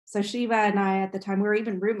So Sheba and I at the time, we were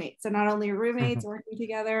even roommates. So not only roommates working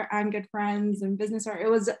together and good friends and business, it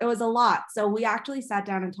was a lot. So we actually sat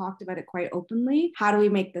down and talked about it quite openly. How do we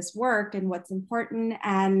make this work and what's important?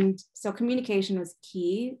 And so communication was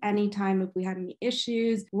key. Anytime if we had any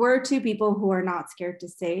issues, we're two people who are not scared to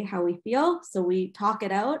say how we feel. So we talk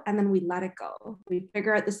it out and then we let it go. We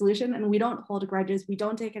figure out the solution and we don't hold grudges. We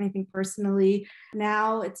don't take anything personally.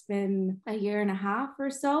 Now it's been a year and a half or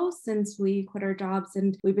so since we quit our jobs,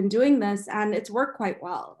 and we've been doing this and it's worked quite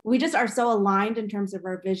well. We just are so aligned in terms of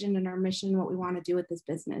our vision and our mission, what we want to do with this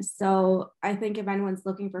business. So I think if anyone's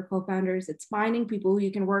looking for co-founders, it's finding people who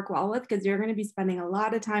you can work well with, because you're going to be spending a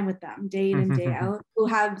lot of time with them day in and day out, who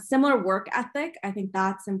have similar work ethic. I think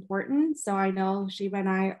that's important. So I know Sheba and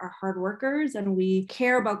I are hard workers and we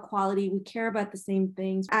care about quality. We care about the same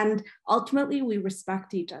things. And ultimately we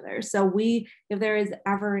respect each other. So if there is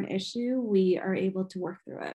ever an issue, we are able to work through it.